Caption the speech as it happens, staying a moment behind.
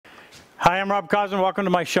Hi, I'm Rob Cosman. Welcome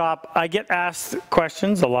to my shop. I get asked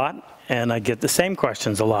questions a lot, and I get the same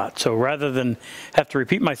questions a lot. So rather than have to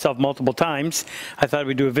repeat myself multiple times, I thought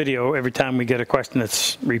we'd do a video every time we get a question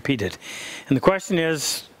that's repeated. And the question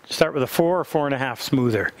is, start with a 4 or 4.5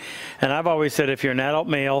 smoother. And I've always said if you're an adult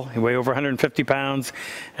male, you weigh over 150 pounds,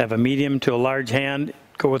 have a medium to a large hand,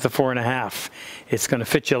 go with the 4.5. It's going to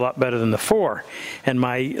fit you a lot better than the 4. And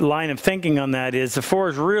my line of thinking on that is the 4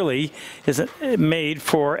 isn't made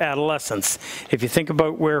for adolescents. If you think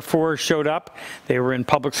about where 4s showed up, they were in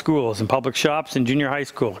public schools and public shops in junior high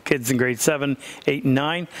school. Kids in grade 7, 8, and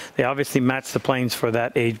 9, they obviously match the planes for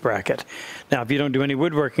that age bracket. Now, if you don't do any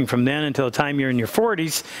woodworking from then until the time you're in your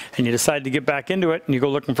 40s and you decide to get back into it and you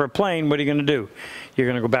go looking for a plane, what are you going to do? You're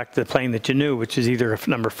going to go back to the plane that you knew, which is either a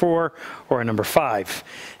number 4 or a number 5.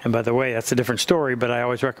 And by the way, that's a different story, but I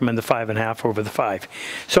always recommend the 5.5 over the 5.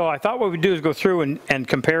 So I thought what we'd do is go through and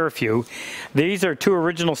compare a few. These are two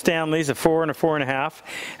original Stanleys, a 4 and a 4.5,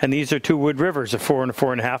 and these are two Wood Rivers, a 4 and a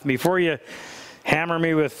 4.5. Before you hammer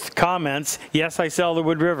me with comments, yes, I sell the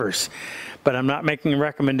Wood Rivers, but I'm not making a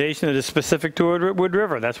recommendation that is specific to a Wood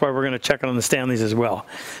River. That's why we're going to check it on the Stanleys as well.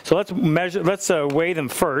 So let's weigh them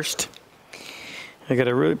first. I got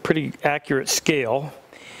a really pretty accurate scale.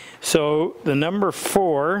 So the number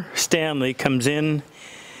 4 Stanley comes in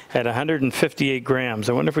at 158 grams.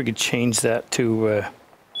 I wonder if we could change that to,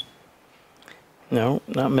 no,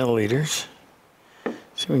 not milliliters.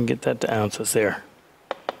 See if we can get that to ounces there.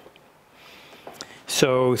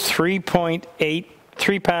 So 3 pounds, 8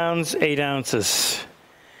 ounces.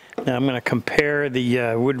 Now I'm going to compare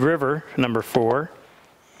the Wood River, number 4.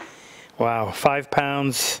 Wow, 5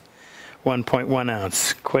 pounds, 1.1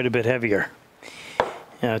 ounce, quite a bit heavier.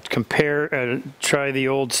 Try the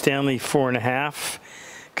old Stanley 4.5,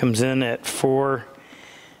 comes in at 4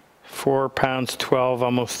 pounds, 12,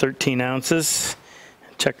 almost 13 ounces.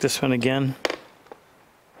 Check this one again.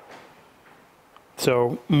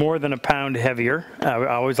 So more than a pound heavier. I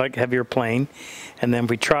always like heavier plane. And then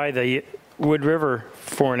if we try the Wood River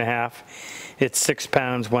 4.5, it's 6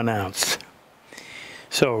 pounds, 1 ounce.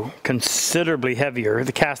 So considerably heavier.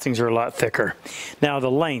 The castings are a lot thicker. Now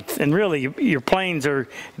the length, and really your planes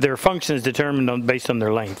their function is determined based on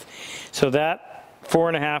their length. So that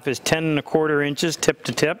 4.5 is 10.25 inches tip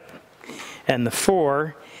to tip, and the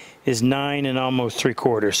 4 is 9 and almost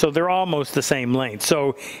 3/4. So they're almost the same length.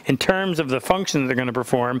 So in terms of the function that they're going to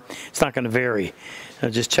perform, it's not going to vary. I'll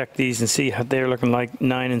just check these and see how they're looking like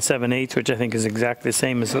 9 and 7/8, which I think is exactly the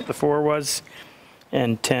same as what the 4 was.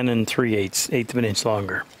 And 10 and 3/8, eighth of an inch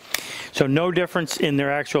longer. So no difference in their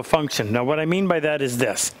actual function. Now what I mean by that is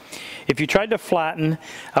this. If you tried to flatten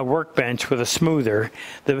a workbench with a smoother,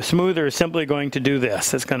 the smoother is simply going to do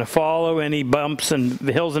this. It's going to follow any bumps and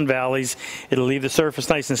the hills and valleys. It'll leave the surface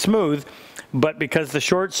nice and smooth, but because the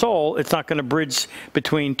short sole, it's not going to bridge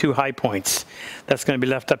between two high points. That's going to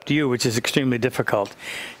be left up to you, which is extremely difficult.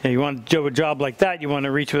 And you want to do a job like that, you want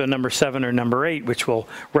to reach with a number 7 or number 8, which will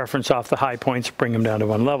reference off the high points, bring them down to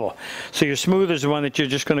one level. So your smoother is the one that you're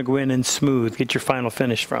just going to go in and smooth, get your final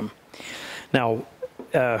finish from. Now,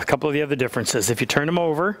 a couple of the other differences. If you turn them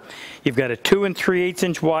over, you've got a 2 3/8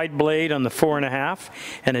 inch wide blade on the 4.5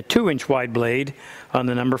 and a 2 inch wide blade on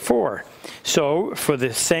the number 4. So for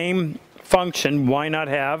the same function, why not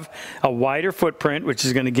have a wider footprint, which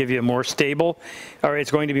is going to give you a more stable, or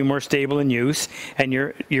it's going to be more stable in use, and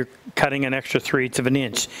you're cutting an extra 3/8 of an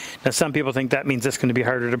inch. Now some people think that means it's going to be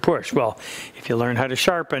harder to push. Well, if you learn how to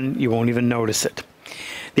sharpen, you won't even notice it.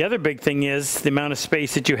 The other big thing is the amount of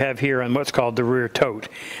space that you have here on what's called the rear tote.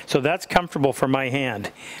 So that's comfortable for my hand.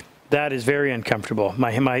 That is very uncomfortable.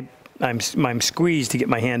 I'm squeezed to get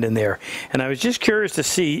my hand in there. And I was just curious to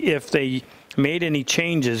see if they made any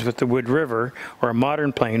changes with the Wood River or a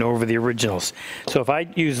modern plane over the originals. So if I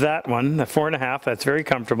use that one, the 4.5, that's very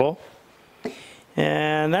comfortable.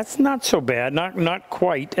 And that's not so bad, not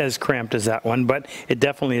quite as cramped as that one, but it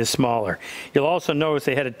definitely is smaller. You'll also notice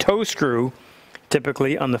they had a toe screw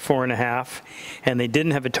typically on the 4.5, and they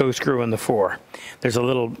didn't have a toe screw on the 4. There's a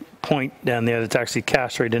little point down there that's actually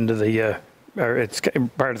cast right into the, or it's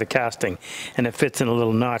part of the casting, and it fits in a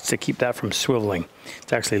little notch to keep that from swiveling.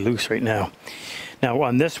 It's actually loose right now. Now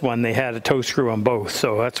on this one, they had a toe screw on both,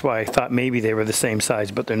 so that's why I thought maybe they were the same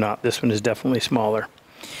size, but they're not. This one is definitely smaller.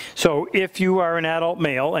 So if you are an adult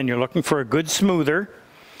male and you're looking for a good smoother,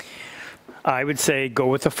 I would say go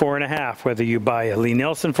with the 4.5, whether you buy a Lee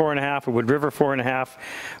Nielsen 4.5, a Wood River 4.5,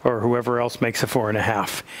 or whoever else makes a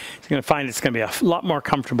 4.5. You're going to find it's going to be a lot more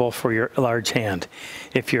comfortable for your large hand.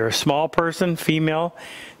 If you're a small person, female,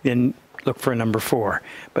 then look for a number 4.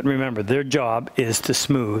 But remember, their job is to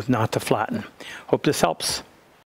smooth, not to flatten. Hope this helps.